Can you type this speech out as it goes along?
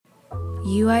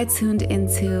You are tuned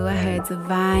into her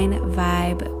Divine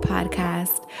Vibe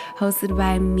podcast, hosted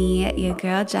by me, your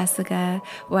girl Jessica,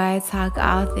 where I talk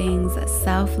all things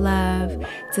self-love,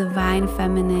 divine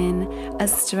feminine,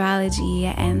 astrology,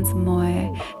 and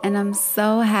more. And I'm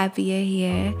so happy you're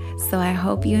here. So I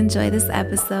hope you enjoy this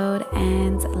episode,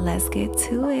 and let's get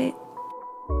to it.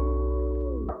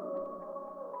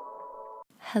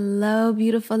 Hello,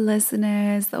 beautiful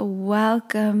listeners.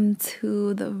 Welcome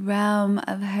to the realm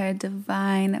of her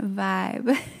divine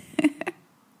vibe.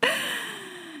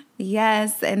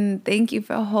 Yes, and thank you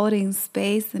for holding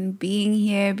space and being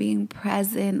here, being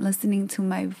present, listening to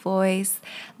my voice,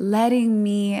 letting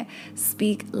me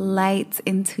speak light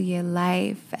into your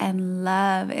life and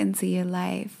love into your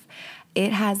life.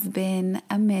 It has been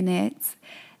a minute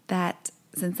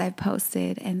since I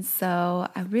posted, and so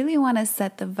I really want to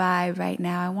set the vibe right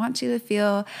now. I want you to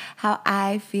feel how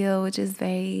I feel, which is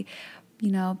very,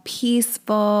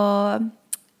 peaceful,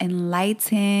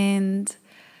 enlightened,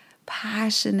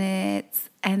 passionate.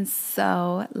 And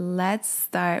so let's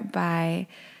start by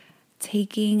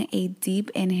taking a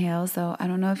deep inhale. So I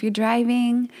don't know if you're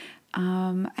driving.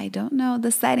 I don't know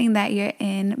the setting that you're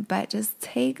in, but just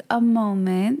take a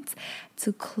moment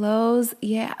to close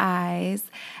your eyes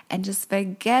and just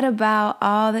forget about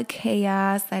all the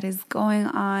chaos that is going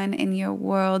on in your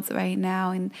worlds right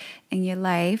now and in your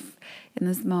life in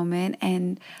this moment.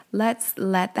 And let's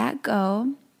let that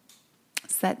go.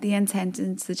 Set the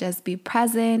intention to just be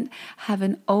present, have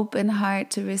an open heart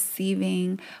to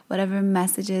receiving whatever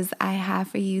messages I have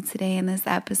for you today in this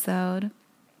episode.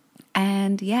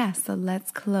 And so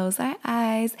let's close our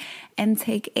eyes and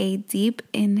take a deep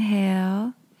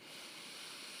inhale.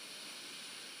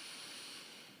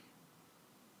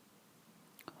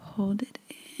 Hold it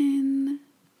in.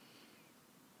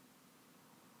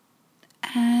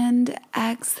 And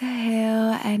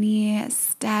exhale any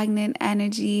stagnant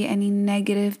energy, any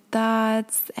negative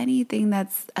thoughts, anything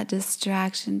that's a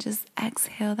distraction. Just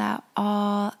exhale that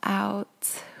all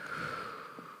out.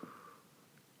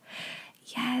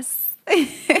 Yes.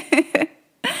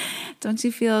 Don't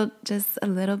you feel just a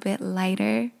little bit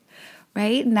lighter,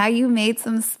 right? Now you made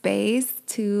some space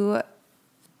to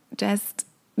just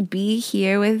be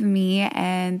here with me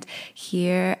and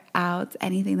hear out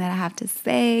anything that I have to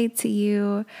say to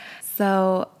you.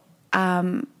 So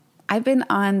I've been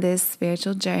on this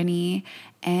spiritual journey,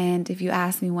 and if you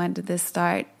ask me when did this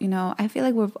start, I feel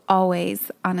like we're always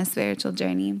on a spiritual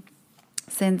journey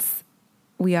since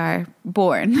we are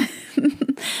born.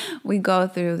 We go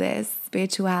through this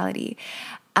spirituality.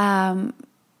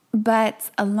 But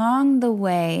along the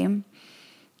way,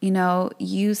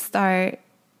 you start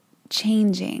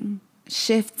changing,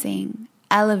 shifting,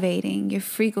 elevating. Your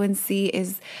frequency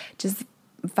is just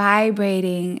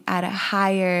vibrating at a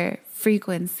higher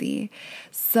frequency.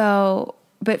 So,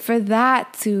 but for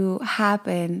that to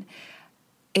happen,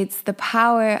 it's the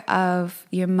power of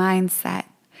your mindset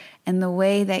and the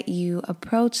way that you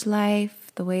approach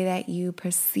life, the way that you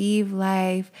perceive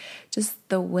life, just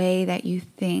the way that you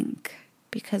think,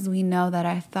 because we know that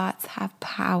our thoughts have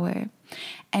power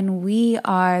and we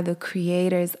are the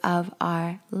creators of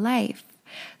our life.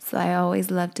 So I always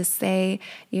love to say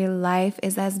your life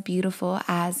is as beautiful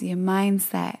as your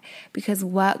mindset, because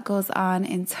what goes on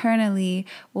internally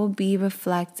will be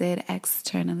reflected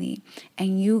externally,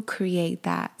 and you create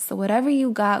that. So whatever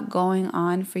you got going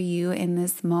on for you in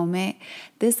this moment,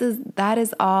 that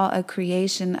is all a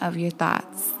creation of your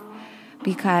thoughts,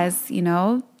 because you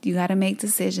got to make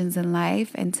decisions in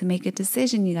life, and to make a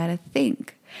decision you got to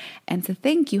think, and to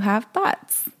think you have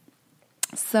thoughts.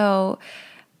 So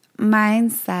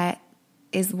mindset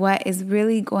is what is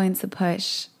really going to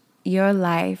push your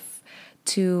life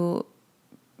to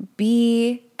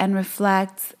be and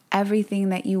reflect everything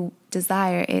that you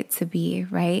desire it to be,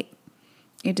 right?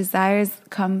 Your desires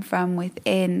come from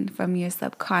within, from your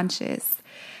subconscious.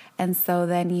 And so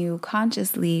then you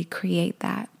consciously create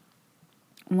that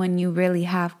when you really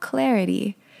have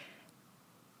clarity.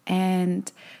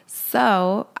 And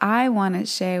so I want to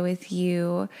share with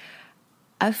you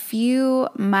a few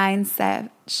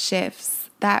mindset shifts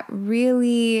that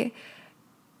really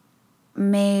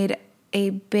made a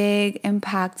big,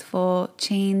 impactful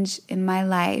change in my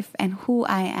life and who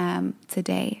I am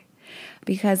today.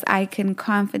 Because I can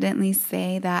confidently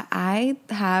say that I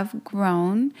have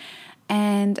grown,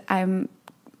 and I'm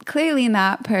clearly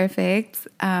not perfect.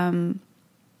 And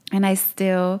I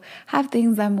still have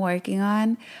things I'm working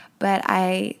on, but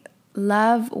I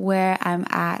love where I'm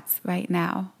at right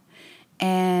now.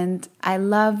 And I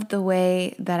love the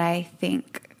way that I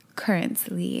think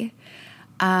currently.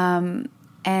 And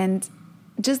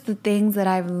just the things that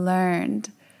I've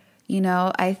learned,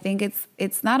 I think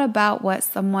it's not about what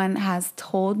someone has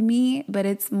told me, but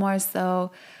it's more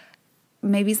so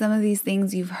maybe some of these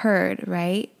things you've heard,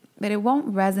 right? But it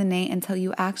won't resonate until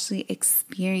you actually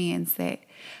experience it.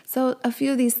 So a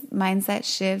few of these mindset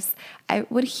shifts, I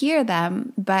would hear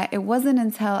them, but it wasn't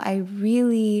until I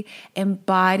really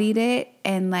embodied it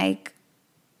and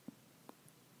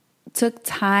took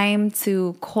time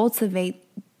to cultivate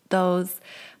those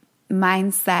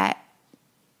mindset,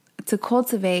 to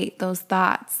cultivate those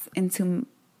thoughts into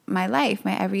my life,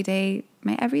 my everyday.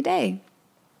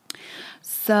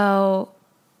 So,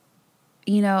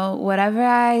 whatever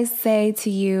I say to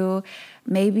you,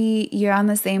 maybe you're on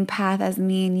the same path as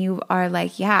me and you are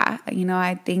like, yeah,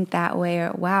 I think that way,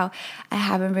 or wow, I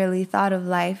haven't really thought of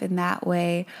life in that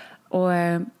way,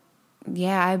 or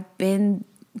yeah, I've been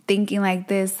thinking like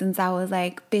this since I was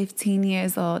like 15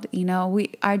 years old.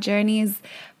 Our journey is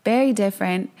very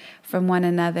different from one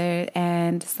another,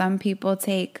 and some people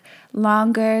take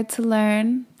longer to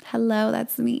learn. Hello,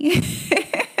 that's me.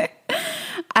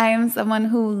 I am someone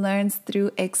who learns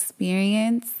through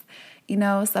experience.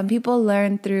 Some people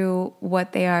learn through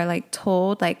what they are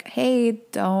told, hey,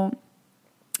 don't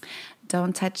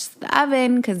touch the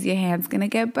oven because your hand's going to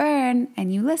get burned.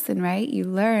 And you listen, right? You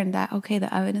learn that, okay,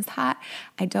 the oven is hot.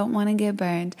 I don't want to get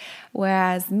burned.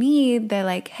 Whereas me, they're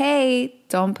like, hey,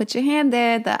 don't put your hand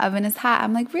there. The oven is hot.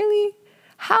 I'm like, really?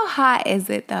 How hot is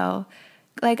it though?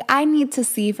 I need to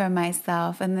see for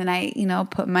myself. And then I,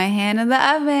 put my hand in the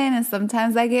oven, and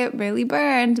sometimes I get really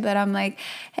burned, but I'm like,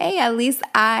 hey, at least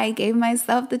I gave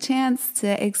myself the chance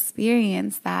to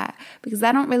experience that, because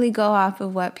I don't really go off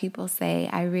of what people say.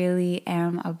 I really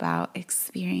am about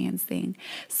experiencing.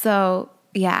 So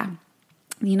yeah,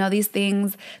 these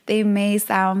things, they may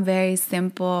sound very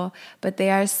simple, but they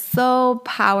are so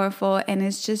powerful, and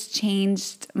it's just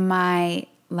changed my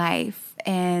life.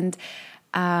 And,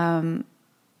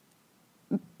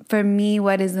 for me,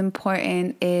 what is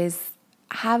important is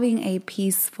having a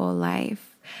peaceful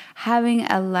life, having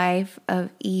a life of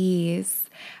ease,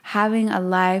 having a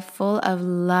life full of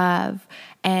love,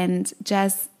 and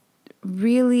just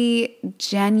really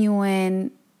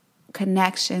genuine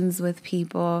connections with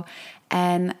people.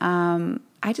 And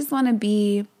I just want to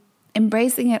be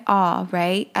embracing it all,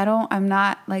 right? I'm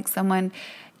not like someone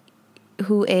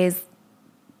who is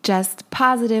just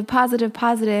positive.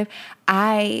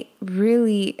 I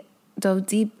really dove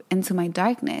deep into my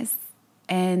darkness,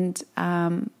 and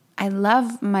I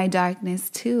love my darkness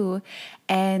too,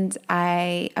 and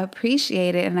I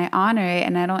appreciate it and I honor it,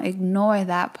 and I don't ignore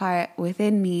that part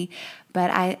within me,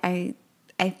 but I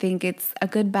think it's a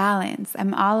good balance.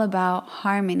 I'm all about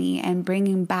harmony and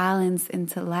bringing balance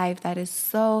into life. That is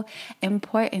so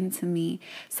important to me.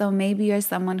 So maybe you're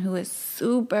someone who is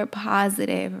super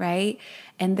positive, right?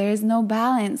 And there's no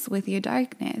balance with your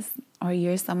darkness. Or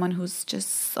you're someone who's just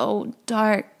so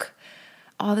dark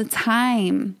all the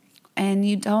time, and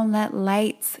you don't let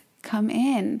light come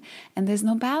in, and there's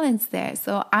no balance there.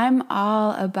 So I'm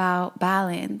all about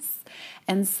balance.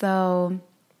 And so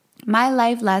my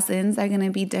life lessons are going to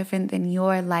be different than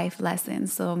your life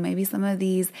lessons. So maybe some of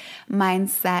these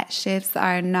mindset shifts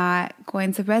are not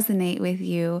going to resonate with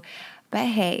you. But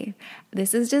hey,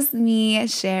 this is just me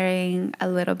sharing a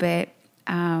little bit.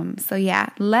 So yeah,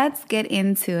 let's get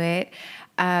into it,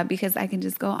 because I can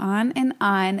just go on. And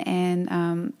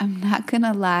I'm not going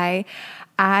to lie.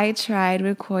 I tried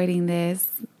recording this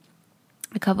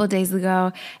a couple days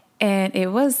ago, and it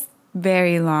was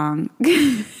very long.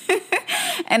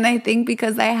 And I think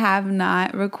because I have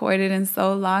not recorded in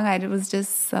so long, I was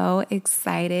just so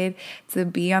excited to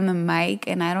be on the mic,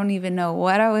 and I don't even know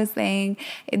what I was saying.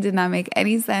 It did not make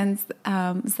any sense.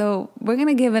 So we're going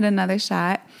to give it another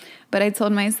shot. But I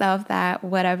told myself that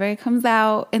whatever comes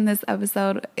out in this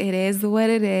episode, it is what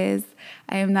it is.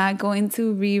 I am not going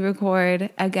to re-record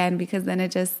again, because then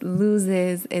it just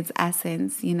loses its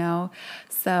essence,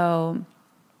 So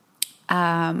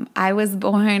I was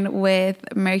born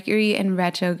with Mercury in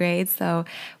retrograde. So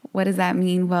what does that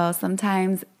mean? Well,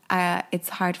 sometimes it's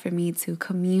hard for me to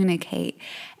communicate.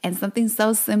 And something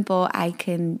so simple, I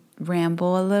can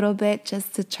ramble a little bit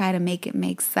just to try to make it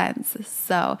make sense.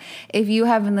 So if you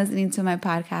have been listening to my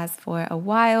podcast for a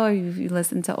while, or if you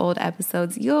listen to old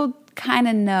episodes, you'll kind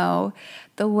of know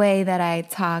the way that I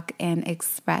talk and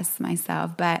express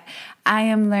myself. But I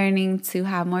am learning to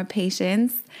have more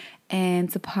patience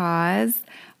and to pause,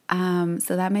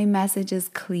 so that my message is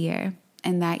clear,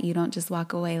 and that you don't just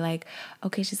walk away like,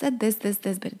 okay, she said this,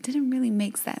 but it didn't really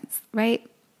make sense, right?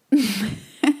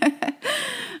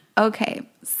 Okay,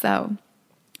 so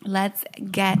let's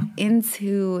get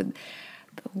into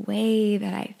the way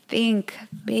that I think,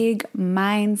 big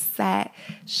mindset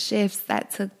shifts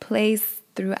that took place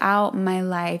throughout my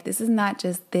life. This is not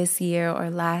just this year or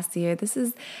last year. This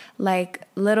is like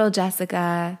little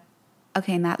Jessica.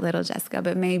 Okay, not little Jessica,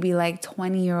 but maybe like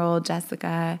 20-year-old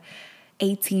Jessica,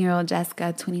 18-year-old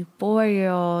Jessica,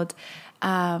 24-year-old.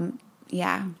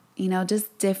 Yeah,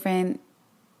 just different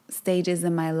stages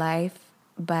in my life,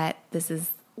 but this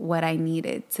is what I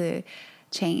needed to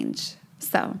change.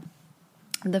 So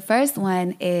the first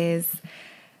one is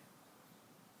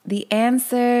the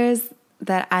answers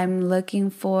that I'm looking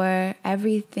for,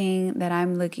 everything that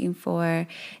I'm looking for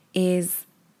is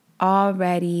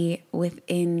already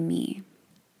within me.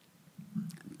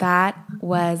 That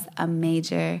was a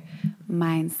major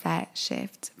mindset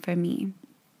shift for me.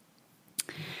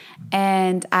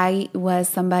 And I was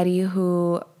somebody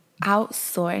who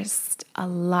outsourced a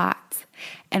lot.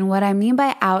 And what I mean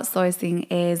by outsourcing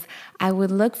is I would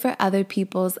look for other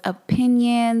people's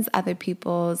opinions, other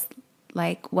people's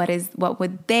what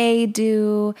would they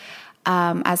do,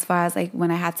 as far as like when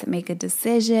I had to make a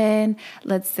decision.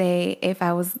 Let's say if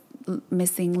I was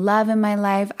missing love in my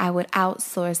life, I would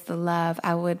outsource the love.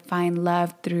 I would find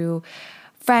love through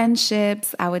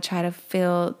friendships. I would try to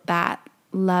fill that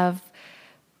love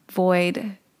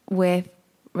void with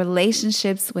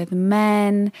relationships with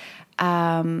men,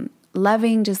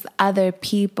 loving just other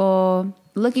people,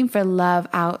 looking for love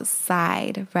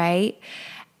outside, right?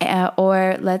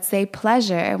 Or let's say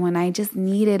pleasure. When I just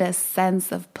needed a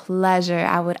sense of pleasure,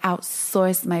 I would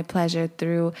outsource my pleasure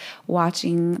through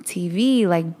watching TV,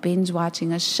 like binge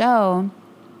watching a show.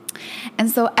 And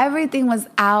so everything was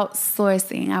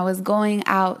outsourcing. I was going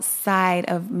outside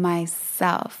of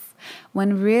myself,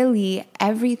 when really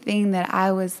everything that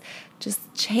I was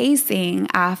just chasing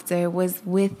after was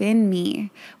within me,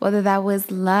 whether that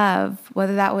was love,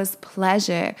 whether that was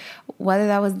pleasure, whether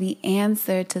that was the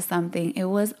answer to something, it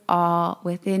was all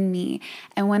within me.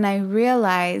 And when I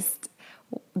realized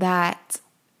that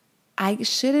I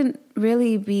shouldn't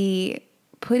really be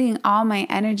putting all my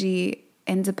energy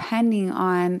and depending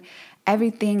on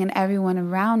everything and everyone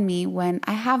around me when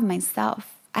I have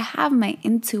myself, I have my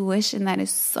intuition that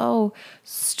is so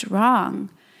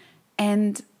strong,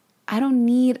 and I don't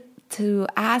need to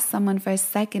ask someone for a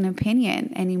second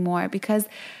opinion anymore, because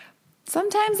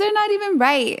sometimes they're not even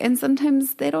right, and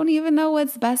sometimes they don't even know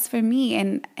what's best for me.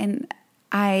 And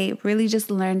I really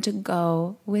just learned to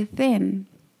go within,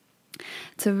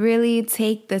 to really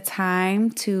take the time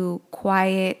to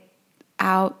quiet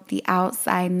out the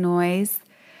outside noise,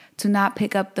 to not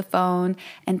pick up the phone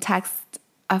and text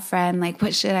a friend like,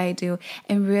 what should I do?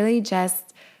 And really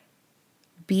just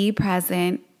be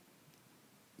present,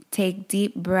 take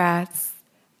deep breaths,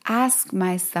 ask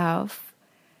myself,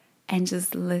 and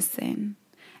just listen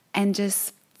and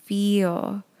just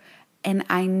feel. And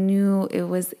I knew it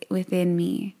was within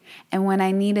me. And when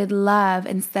I needed love,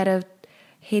 instead of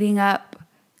hitting up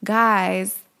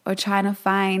guys or trying to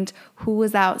find who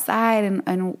was outside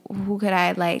and who could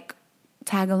I like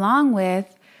tag along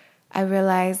with, I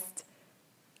realized,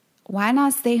 why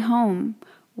not stay home?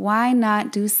 Why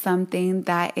not do something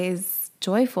that is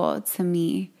joyful to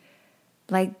me?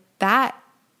 Like that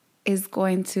is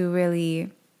going to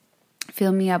really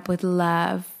fill me up with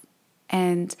love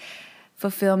and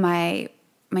fulfill my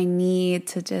need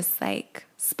to just like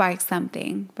spark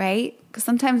something, right? Because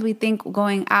sometimes we think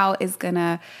going out is going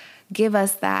to give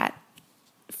us that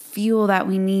fuel that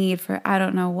we need for I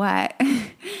don't know what.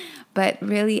 But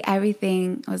really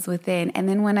everything was within. And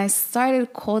then when I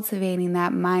started cultivating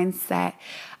that mindset,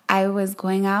 I was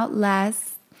going out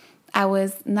less. I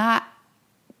was not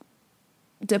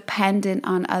dependent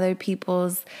on other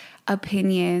people's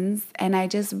opinions. And I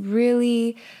just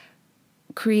really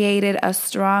created a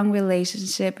strong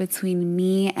relationship between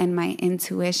me and my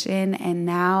intuition. And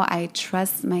now I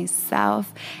trust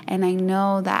myself, and I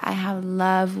know that I have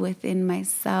love within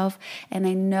myself, and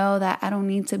I know that I don't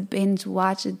need to binge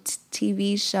watch a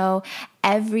TV show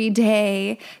every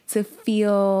day to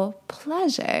feel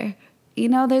pleasure.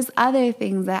 There's other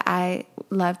things that I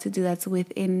love to do that's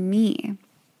within me.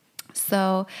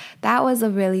 So that was a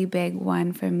really big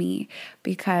one for me,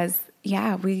 because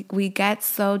we get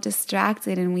so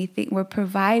distracted and we think we're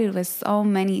provided with so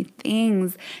many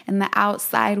things in the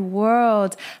outside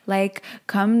world, like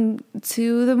come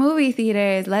to the movie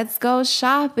theaters, let's go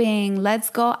shopping,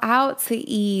 let's go out to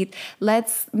eat,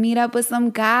 let's meet up with some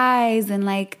guys and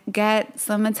like get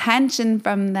some attention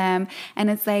from them. And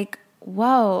it's like,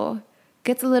 whoa,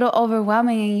 gets a little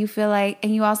overwhelming,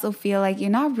 and you also feel like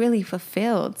you're not really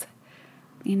fulfilled.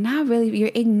 You're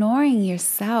ignoring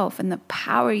yourself and the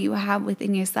power you have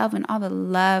within yourself and all the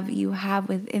love you have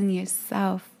within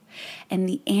yourself. And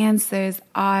the answers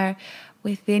are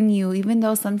within you, even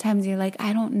though sometimes you're like,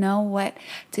 I don't know what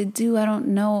to do. I don't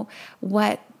know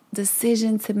what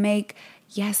decision to make.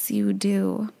 Yes, you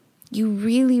do. You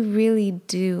really, really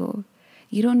do.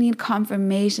 You don't need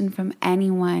confirmation from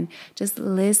anyone. Just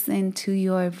listen to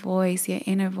your voice, your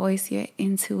inner voice, your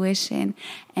intuition,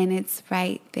 and it's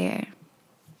right there.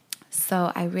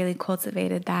 So I really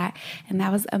cultivated that, and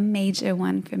that was a major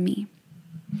one for me.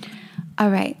 All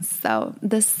right, so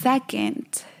the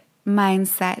second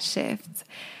mindset shift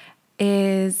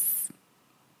is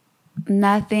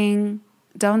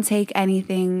don't take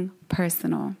anything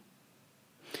personal.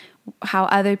 How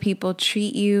other people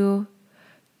treat you,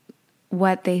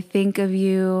 what they think of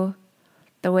you,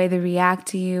 the way they react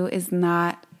to you is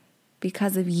not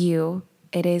because of you.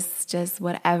 It is just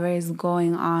whatever is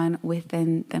going on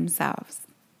within themselves.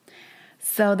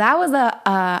 So that was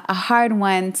a hard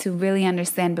one to really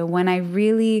understand. But when I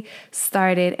really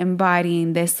started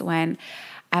embodying this one,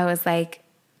 I was like,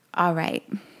 all right,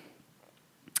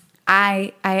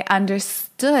 I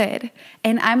understood,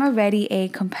 and I'm already a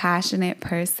compassionate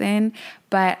person,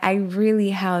 but I really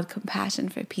held compassion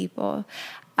for people.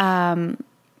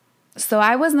 So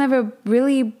I was never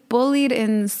really bullied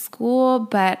in school,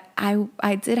 but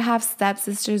I did have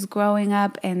stepsisters growing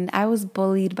up, and I was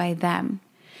bullied by them.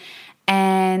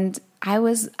 And I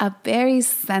was a very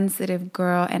sensitive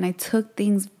girl, and I took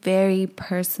things very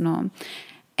personal.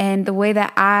 And the way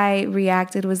that I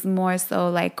reacted was more so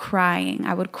like crying.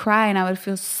 I would cry and I would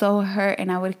feel so hurt,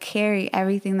 and I would carry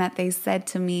everything that they said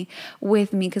to me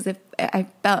with me because it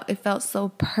felt so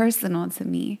personal to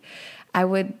me.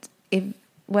 If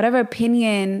whatever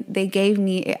opinion they gave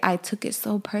me, I took it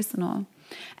so personal.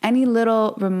 Any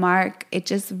little remark, it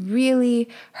just really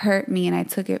hurt me, and I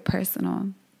took it personal.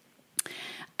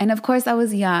 And of course, I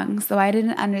was young, so I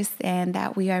didn't understand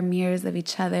that we are mirrors of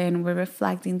each other and we're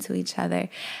reflecting to each other.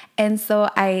 And so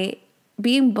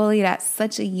being bullied at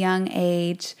such a young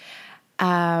age,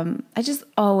 I just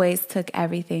always took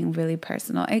everything really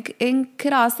personal. It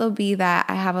could also be that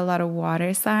I have a lot of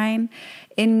water sign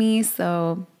in me,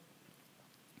 so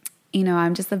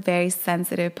I'm just a very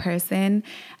sensitive person.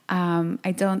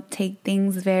 I don't take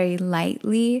things very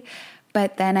lightly,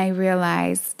 but then I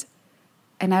realized,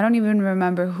 and I don't even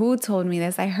remember who told me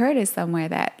this. I heard it somewhere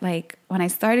that like when I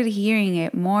started hearing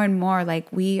it more and more, like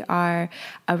we are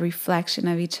a reflection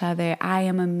of each other. I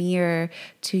am a mirror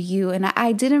to you. And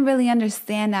I didn't really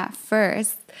understand at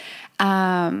first.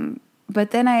 But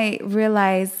then I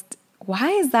realized, why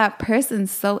is that person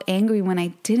so angry when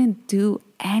I didn't do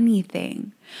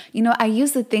anything? I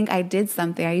used to think I did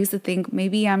something. I used to think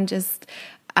maybe I'm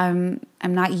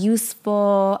not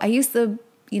useful. I used to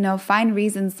find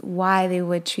reasons why they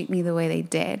would treat me the way they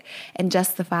did and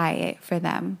justify it for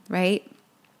them, right?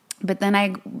 But then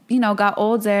I, got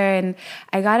older and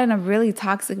I got in a really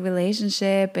toxic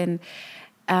relationship and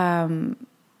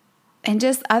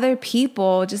just other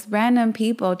people, just random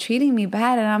people treating me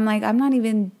bad. And I'm like, I'm not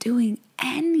even doing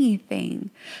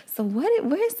anything. So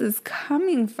where is this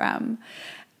coming from?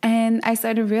 And I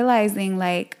started realizing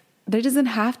like, there doesn't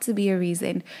have to be a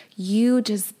reason. You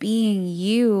just being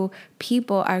you,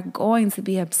 people are going to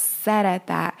be upset at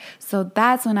that. So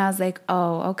that's when I was like,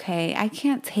 oh, okay, I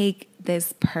can't take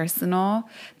this personal.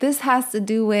 This has to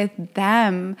do with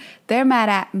them. They're mad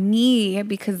at me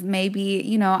because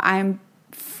maybe, I'm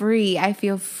free. I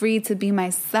feel free to be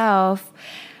myself.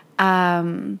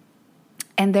 And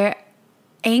they're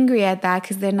angry at that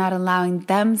because they're not allowing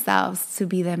themselves to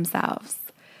be themselves.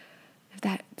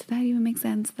 Did that even make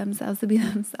sense? Themselves to be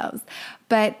themselves.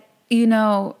 But,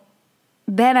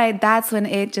 that's when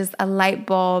a light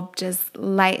bulb just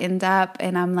lightened up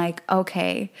and I'm like,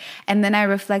 okay. And then I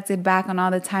reflected back on all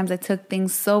the times I took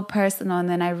things so personal, and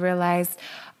then I realized,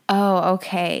 oh,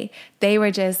 okay. They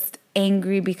were just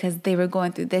angry because they were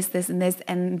going through this, this, and this.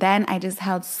 And then I just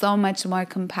held so much more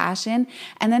compassion,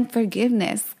 and then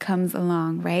forgiveness comes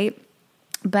along, right?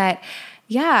 But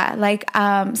yeah,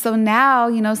 so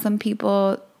now, some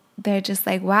people, they're just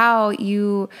like, wow,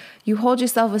 you hold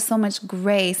yourself with so much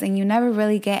grace and you never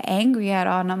really get angry at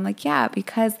all. And I'm like, yeah,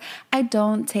 because I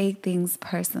don't take things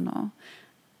personal.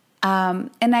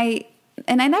 And I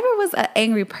never was an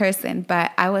angry person,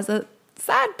 but I was a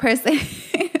sad person,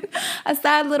 a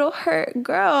sad little hurt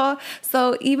girl.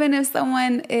 So even if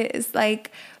someone is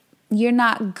like, you're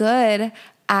not good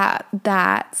at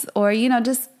that, or,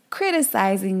 just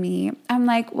criticizing me, I'm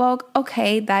like, well,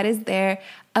 okay, that is their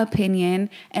opinion.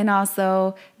 And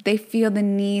also they feel the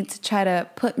need to try to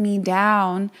put me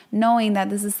down, knowing that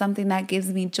this is something that gives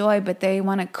me joy, but they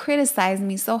want to criticize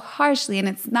me so harshly and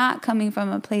it's not coming from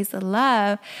a place of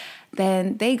love,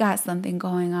 then they got something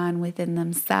going on within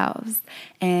themselves.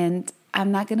 And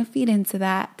I'm not going to feed into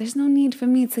that. There's no need for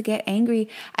me to get angry.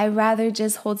 I'd rather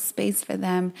just hold space for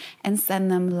them and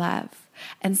send them love.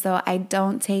 And so I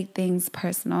don't take things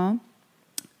personal.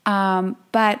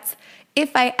 But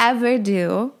if I ever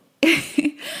do,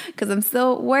 because I'm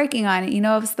still working on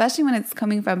it, especially when it's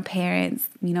coming from parents,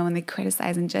 when they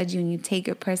criticize and judge you and you take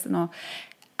it personal.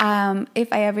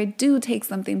 If I ever do take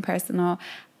something personal,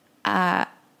 I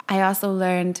also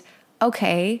learned,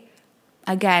 okay,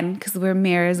 again, because we're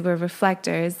mirrors, we're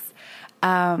reflectors.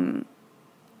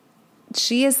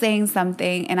 She is saying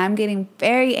something and I'm getting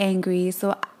very angry.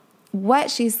 So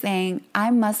what she's saying,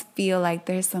 I must feel like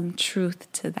there's some truth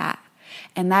to that.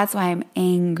 And that's why I'm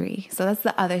angry. So that's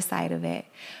the other side of it.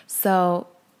 So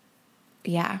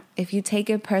yeah, if you take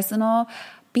it personal,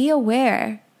 be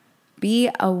aware. Be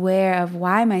aware of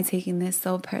why am I taking this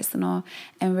so personal,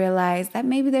 and realize that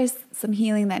maybe there's some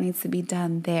healing that needs to be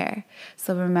done there.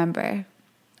 So remember,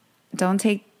 don't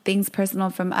take things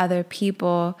personal from other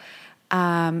people.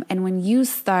 And when you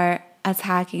start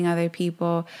attacking other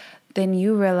people, then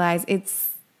you realize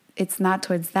it's not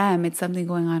towards them. It's something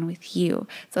going on with you.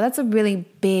 So that's a really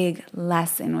big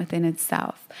lesson within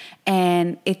itself.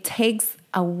 And it takes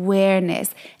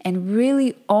awareness and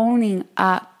really owning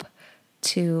up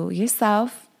to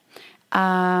yourself.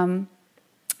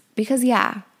 Because you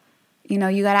got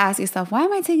to ask yourself, why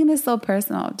am I taking this so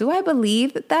personal? Do I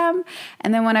believe them?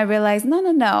 And then when I realize,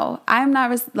 no, I'm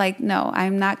not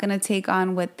I'm not going to take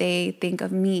on what they think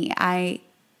of me.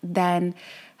 Then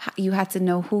you have to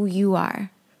know who you are.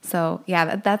 So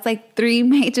that's like 3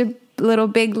 major little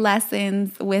big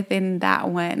lessons within that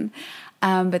one.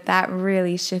 But that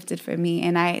really shifted for me,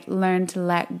 and I learned to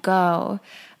let go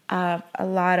of a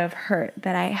lot of hurt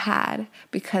that I had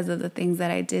because of the things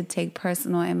that I did take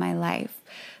personal in my life.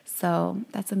 So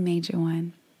that's a major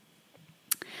one.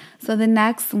 So the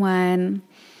next one,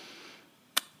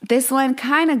 this one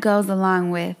kind of goes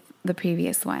along with the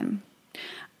previous one.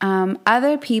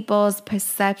 Other people's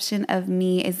perception of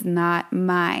me is not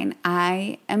mine.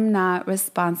 I am not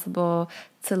responsible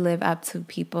to live up to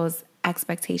people's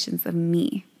expectations of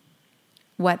me,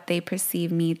 what they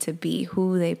perceive me to be,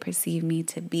 who they perceive me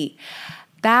to be.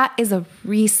 That is a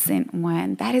recent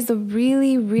one. That is a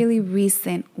really, really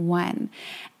recent one.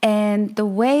 And the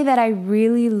way that I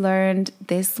really learned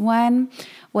this one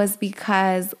was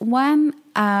because, one,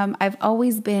 I've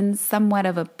always been somewhat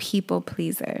of a people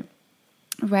pleaser.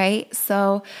 Right?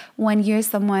 So when you're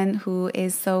someone who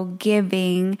is so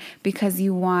giving because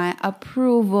you want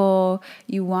approval,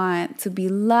 you want to be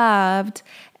loved,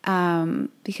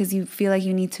 because you feel like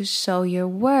you need to show your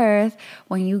worth,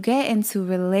 when you get into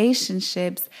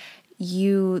relationships,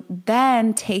 you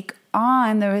then take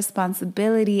on the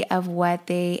responsibility of what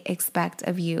they expect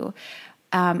of you.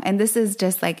 And this is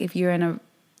just like if you're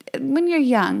when you're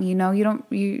young,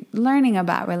 you're learning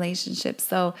about relationships.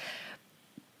 So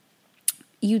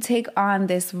you take on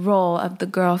this role of the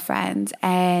girlfriend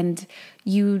and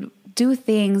you do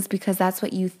things because that's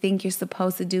what you think you're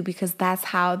supposed to do, because that's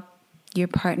how your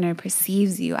partner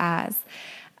perceives you as.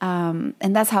 And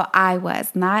that's how I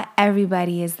was. Not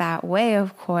everybody is that way,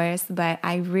 of course, but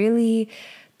I really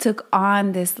took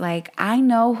on this, I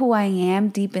know who I am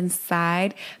deep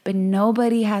inside, but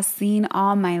nobody has seen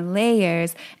all my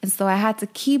layers. And so I had to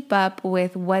keep up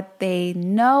with what they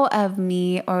know of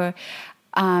me, or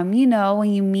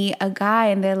when you meet a guy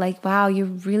and they're like, wow, you're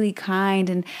really kind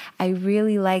and I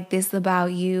really like this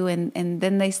about you. And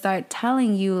then they start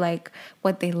telling you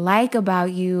what they like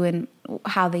about you and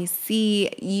how they see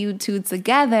you two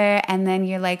together. And then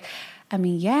you're like, I'm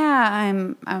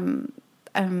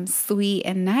sweet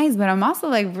and nice, but I'm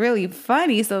also really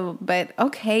funny. So, but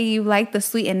okay, you like the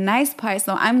sweet and nice part.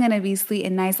 So I'm going to be sweet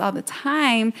and nice all the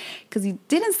time because you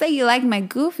didn't say you like my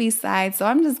goofy side. So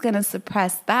I'm just going to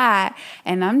suppress that.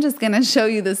 And I'm just going to show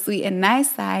you the sweet and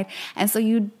nice side. And so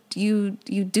you do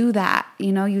that,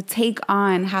 you take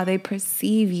on how they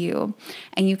perceive you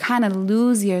and you kind of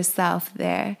lose yourself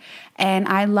there. And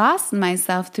I lost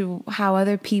myself through how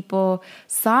other people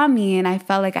saw me, and I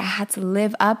felt like I had to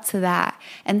live up to that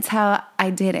until I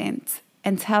didn't,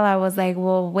 until I was like,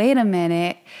 well, wait a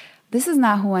minute. this is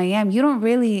not who I am. You don't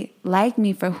really like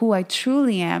me for who I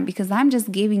truly am, because I'm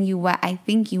just giving you what I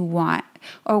think you want,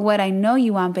 or what I know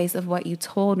you want based on what you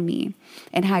told me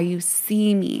and how you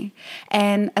see me.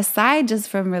 And aside just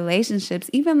from relationships,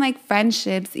 even like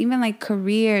friendships, even like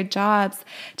career, jobs,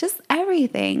 just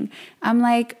everything, I'm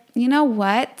like, you know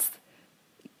what?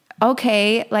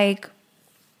 Okay, like,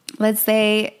 let's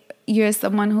say you're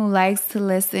someone who likes to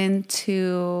listen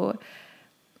to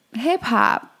hip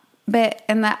hop, but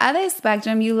in the other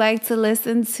spectrum, you like to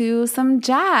listen to some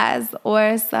jazz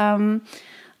or some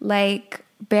like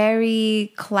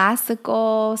very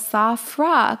classical soft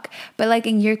rock. But like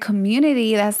in your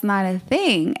community, that's not a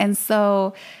thing. And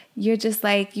so you're just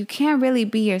like, you can't really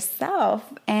be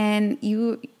yourself. And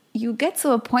you get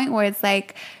to a point where it's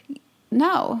like,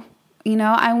 no.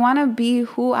 I want to be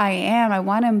who I am. I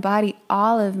want to embody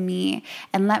all of me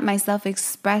and let myself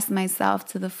express myself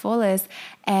to the fullest.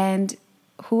 And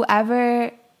whoever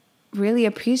really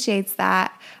appreciates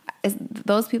that,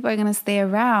 those people are going to stay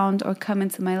around or come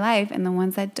into my life. And the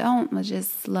ones that don't will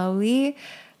just slowly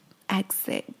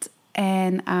exit.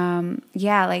 And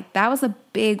like that was a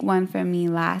big one for me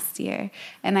last year.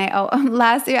 And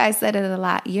last year I said it a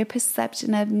lot. Your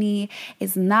perception of me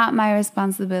is not my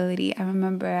responsibility. I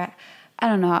remember, I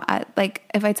don't know,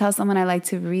 if I tell someone I like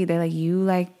to read, they're like, you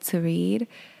like to read?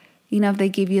 If they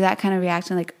give you that kind of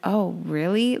reaction, like, oh,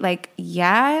 really? Like,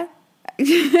 yeah?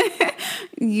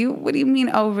 What do you mean?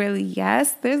 Oh, really?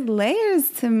 Yes. There's layers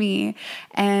to me.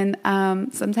 And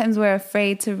sometimes we're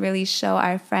afraid to really show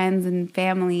our friends and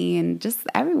family and just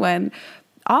everyone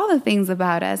all the things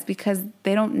about us, because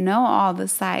they don't know all the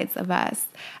sides of us.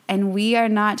 And we are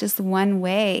not just one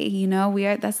way,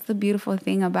 that's the beautiful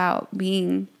thing about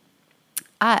being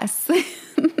us.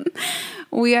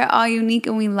 We are all unique,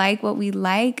 and we like what we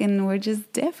like, and we're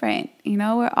just different.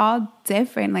 We're all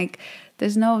different. Like,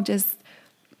 there's no just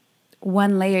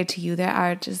one layer to you.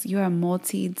 You're a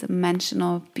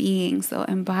multi-dimensional being. So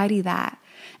embody that,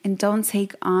 and don't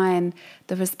take on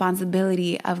the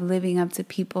responsibility of living up to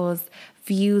people's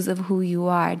views of who you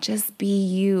are. Just be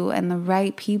you, and the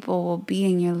right people will be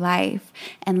in your life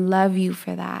and love you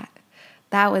for that.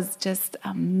 That was just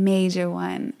a major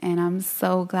one. And I'm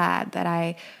so glad that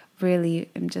I really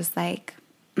am just like,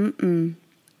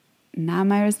 not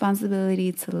my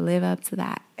responsibility to live up to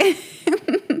that.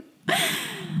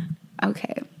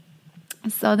 Okay.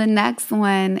 So the next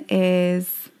one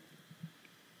is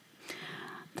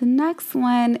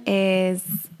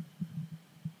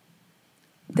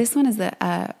this one is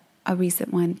a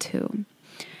recent one too.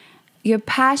 Your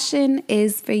passion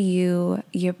is for you.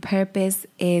 Your purpose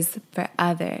is for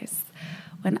others.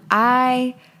 When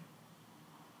I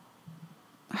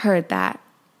heard that,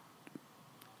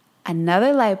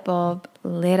 another light bulb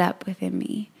lit up within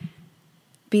me,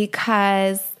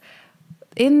 because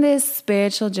in this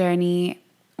spiritual journey,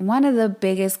 one of the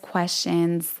biggest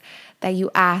questions that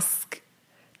you ask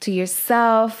to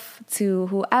yourself, to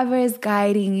whoever is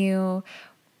guiding you,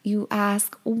 you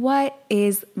ask, what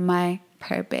is my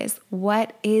purpose?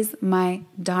 What is my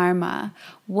dharma?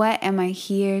 What am I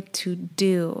here to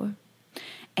do?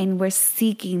 And we're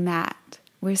seeking that.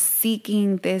 We're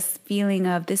seeking this feeling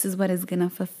of, this is what is going to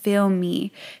fulfill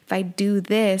me. If I do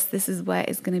this, this is what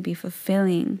is going to be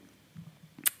fulfilling.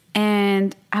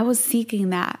 And I was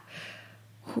seeking that.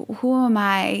 Who am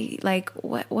I? Like,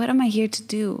 what am I here to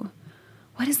do?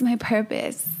 What is my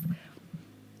purpose?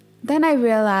 Then I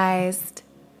realized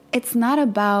it's not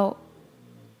about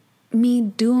me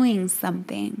doing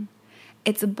something.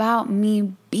 It's about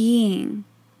me being.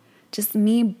 Just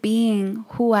me being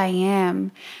who I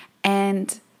am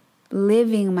and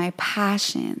living my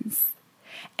passions.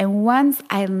 And once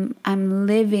I'm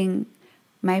living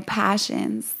my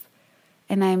passions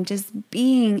and I'm just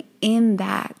being in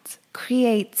that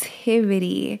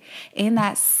creativity, in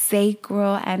that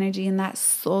sacral energy, in that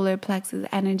solar plexus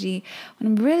energy,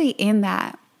 when I'm really in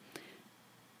that,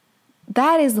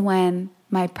 that is when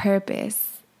my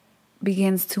purpose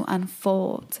begins to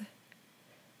unfold.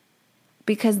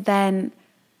 Because then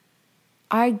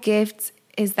our gift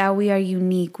is that we are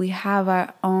unique. We have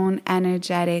our own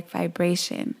energetic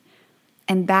vibration,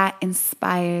 and that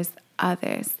inspires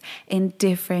others in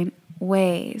different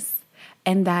ways.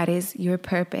 And that is your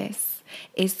purpose,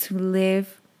 is to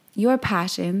live your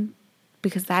passion,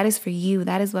 because that is for you.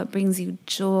 That is what brings you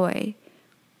joy.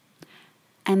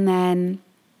 And then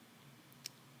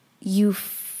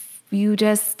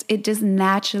it just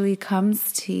naturally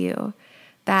comes to you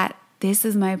that this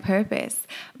is my purpose.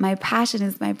 My passion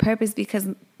is my purpose, because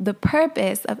the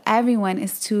purpose of everyone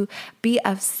is to be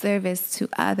of service to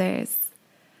others.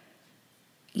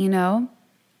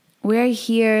 We're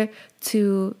here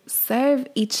to serve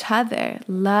each other,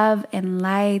 love and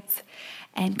light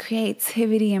and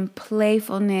creativity and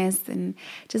playfulness and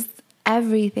just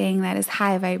everything that is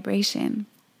high vibration,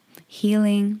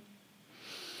 healing.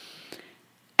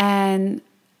 And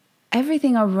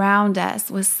everything around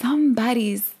us was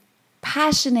somebody's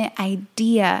passionate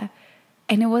idea,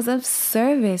 and it was of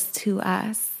service to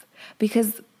us,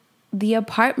 because the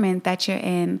apartment that you're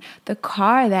in, the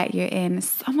car that you're in,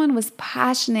 someone was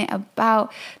passionate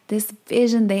about this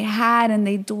vision they had, and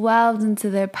they dwelled into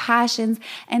their passions.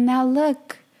 And now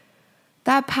look,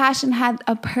 that passion had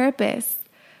a purpose.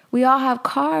 We all have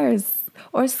cars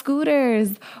or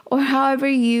scooters or however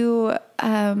you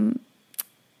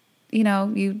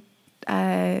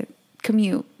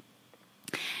commute.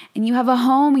 And you have a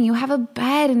home, and you have a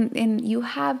bed, and you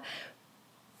have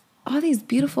all these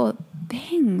beautiful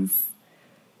things.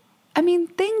 I mean,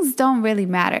 things don't really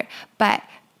matter, but,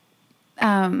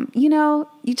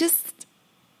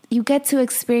 you get to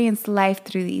experience life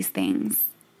through these things.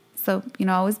 So,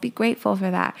 always be grateful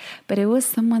for that. But it was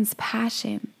someone's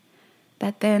passion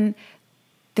that then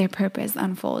their purpose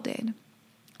unfolded.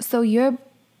 So if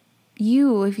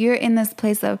you're in this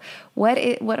place of what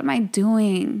am I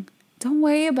doing? Don't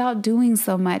worry about doing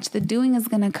so much. The doing is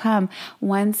going to come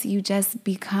once you just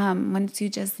become, once you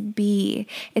just be.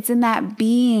 It's in that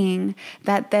being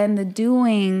that then the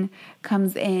doing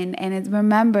comes in. And it's,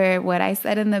 remember what I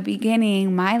said in the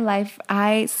beginning, my life,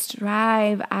 I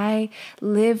strive, I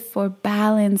live for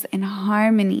balance and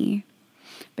harmony.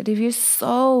 But if you're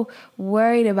so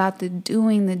worried about the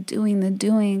doing,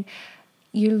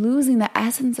 you're losing the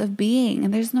essence of being,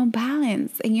 and there's no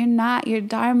balance, and your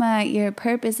dharma, your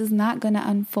purpose is not going to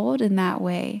unfold in that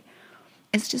way.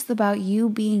 It's just about you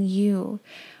being you.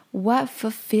 What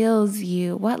fulfills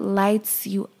you? What lights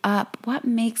you up? What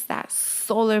makes that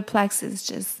solar plexus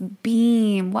just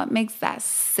beam? What makes that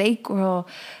sacral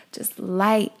just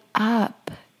light up?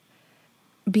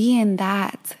 Be in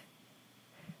that.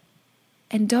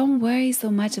 And don't worry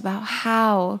so much about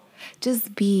how.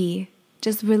 Just be.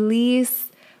 Just release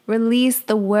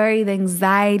the worry, the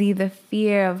anxiety, the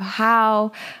fear of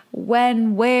how,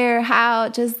 when, where, how.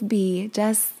 Just be,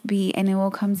 and it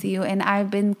will come to you. And I've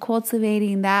been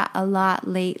cultivating that a lot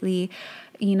lately,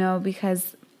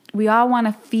 because we all want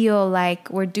to feel like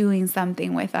we're doing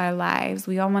something with our lives.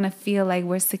 We all want to feel like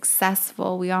we're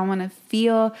successful. We all want to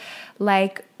feel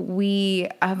like we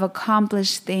have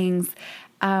accomplished things.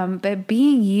 But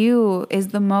being you is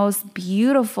the most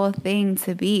beautiful thing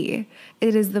to be.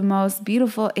 It is the most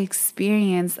beautiful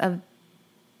experience of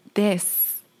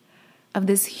this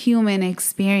human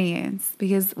experience,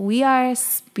 because we are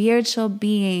spiritual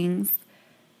beings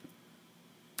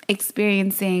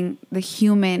experiencing the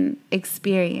human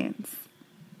experience.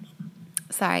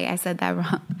 Sorry, I said that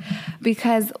wrong.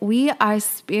 Because we are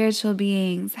spiritual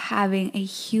beings having a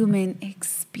human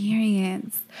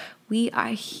experience. We are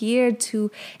here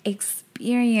to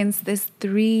experience this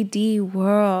 3D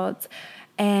world.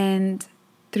 And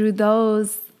through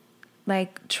those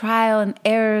trial and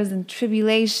errors and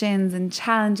tribulations and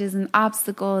challenges and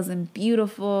obstacles and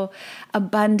beautiful,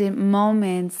 abundant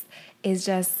moments is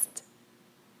just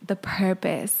the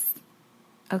purpose.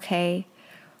 Okay?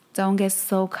 Don't get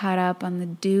so caught up on the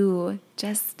do.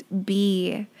 Just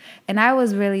be. And I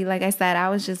was really, like I said, I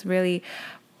was just really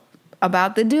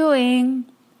about the doing.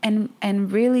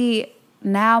 And really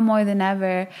now more than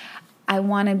ever, I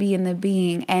want to be in the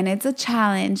being. And it's a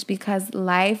challenge because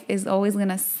life is always going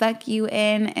to suck you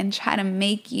in and try to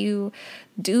make you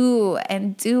do.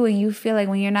 And you feel like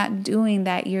when you're not doing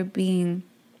that, you're being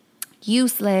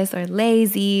useless or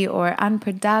lazy or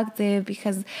unproductive,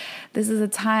 because this is a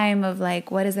time of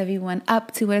what is everyone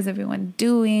up to? What is everyone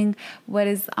doing? What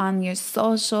is on your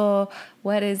social?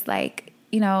 What is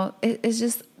it's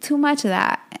just too much of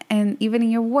that. And even in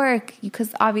your work,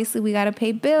 because obviously we got to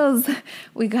pay bills.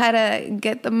 We got to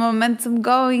get the momentum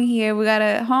going here. We got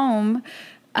to home.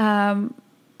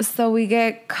 So we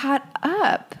get caught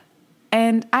up,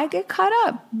 and I get caught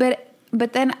up, but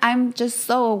then I'm just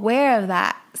so aware of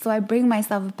that. So I bring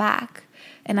myself back,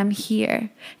 and I'm here,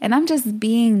 and I'm just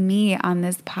being me on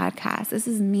this podcast. This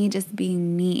is me just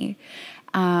being me.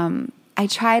 I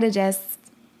try to just,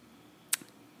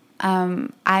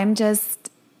 I'm just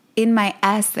in my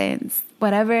essence.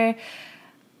 Whatever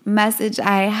message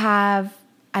I have,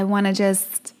 I want to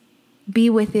just be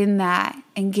within that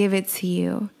and give it to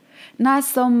you. Not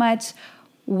so much,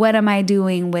 what am I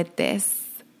doing with this?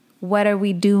 What are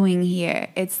we doing here?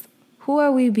 It's, who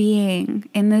are we being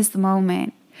in this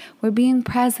moment? We're being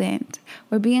present.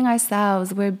 We're being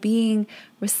ourselves. We're being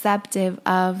receptive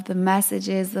of the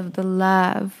messages of the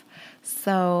love.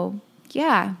 So,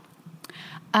 yeah.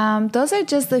 Those are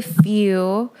just a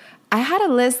few. I had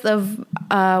a list of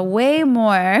way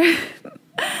more,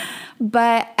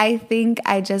 but I think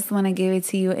I just want to give it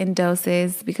to you in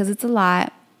doses because it's a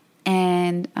lot.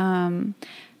 And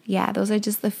those are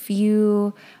just a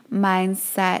few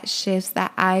mindset shifts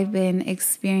that I've been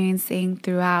experiencing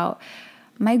throughout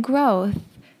my growth.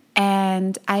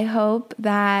 And I hope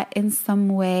that in some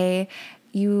way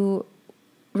you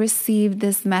received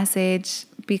this message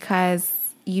because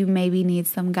you maybe need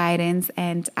some guidance,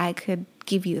 and I could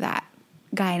give you that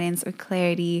guidance or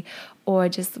clarity or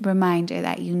just a reminder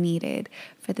that you needed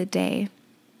for the day.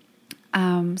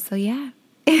 So yeah.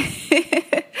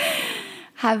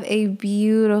 Have a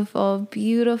beautiful,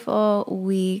 beautiful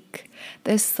week.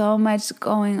 There's so much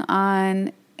going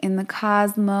on in the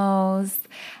cosmos.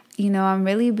 I'm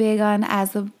really big on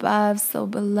as above, so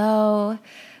below.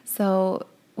 So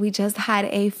we just had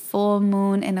a full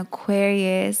moon in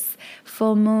Aquarius.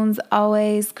 Full moons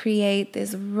always create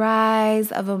this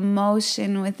rise of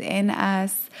emotion within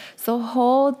us. So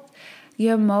hold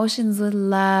your emotions with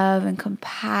love and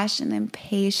compassion and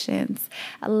patience.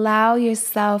 Allow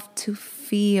yourself to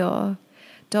feel.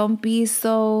 Don't be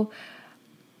so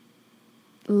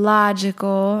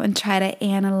logical and try to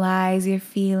analyze your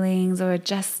feelings or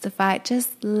justify.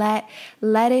 Just let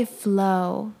it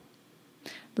flow.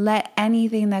 Let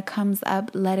anything that comes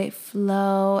up, let it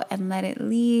flow and let it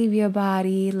leave your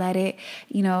body. Let it,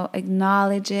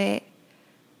 acknowledge it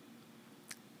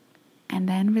and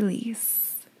then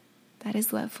release. That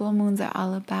is what full moons are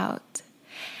all about.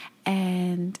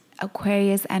 And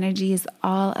Aquarius energy is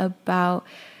all about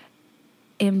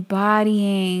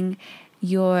embodying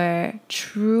your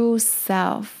true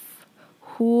self.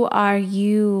 Who are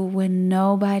you when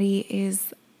nobody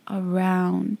is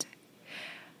around?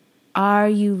 Are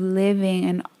you living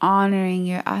and honoring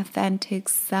your authentic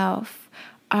self?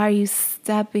 Are you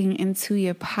stepping into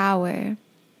your power?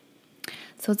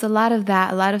 So it's a lot of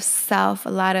that, a lot of self, a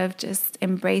lot of just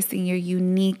embracing your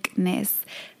uniqueness,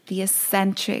 the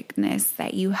eccentricness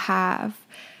that you have,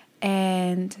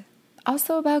 and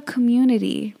also about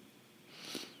community.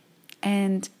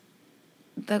 And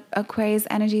the Aquarius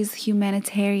energy is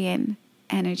humanitarian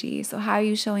energy. So how are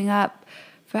you showing up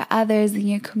for others in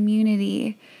your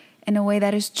community in a way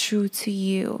that is true to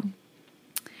you?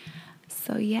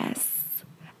 So yes,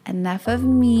 enough of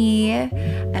me.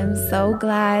 I'm so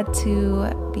glad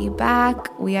to be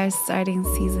back. We are starting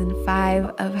season 5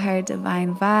 of Her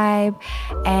Divine Vibe,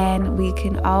 and we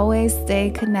can always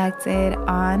stay connected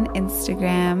on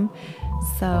Instagram.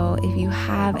 So if you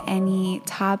have any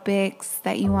topics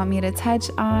that you want me to touch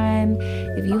on,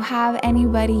 if you have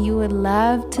anybody you would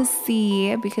love to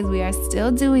see, because we are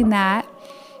still doing that,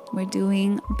 we're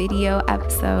doing video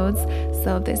episodes.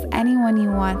 So if there's anyone you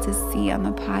want to see on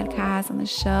the podcast, on the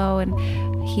show,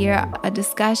 and hear a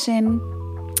discussion,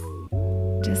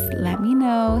 just let me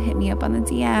know. Hit me up on the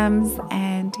DMs.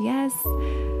 And yes,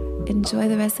 enjoy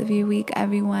the rest of your week,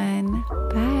 everyone.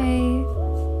 Bye.